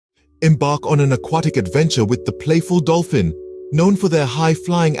Embark on an aquatic adventure with the playful dolphin. Known for their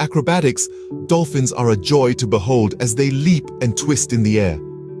high-flying acrobatics, dolphins are a joy to behold as they leap and twist in the air.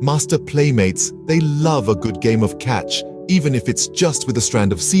 Master playmates, they love a good game of catch, even if it's just with a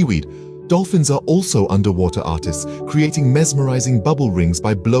strand of seaweed. Dolphins are also underwater artists, creating mesmerizing bubble rings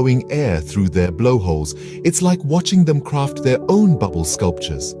by blowing air through their blowholes. It's like watching them craft their own bubble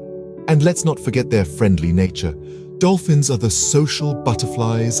sculptures. And let's not forget their friendly nature. Dolphins are the social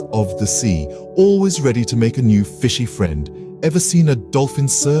butterflies of the sea, always ready to make a new fishy friend. Ever seen a dolphin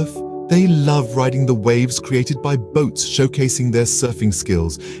surf? They love riding the waves created by boats, showcasing their surfing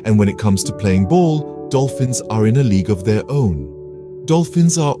skills. And when it comes to playing ball, dolphins are in a league of their own.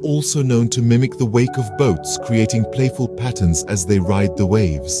 Dolphins are also known to mimic the wake of boats, creating playful patterns as they ride the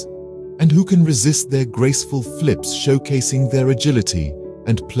waves. And who can resist their graceful flips, showcasing their agility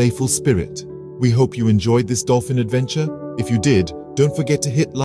and playful spirit? We hope you enjoyed this dolphin adventure. If you did, don't forget to hit like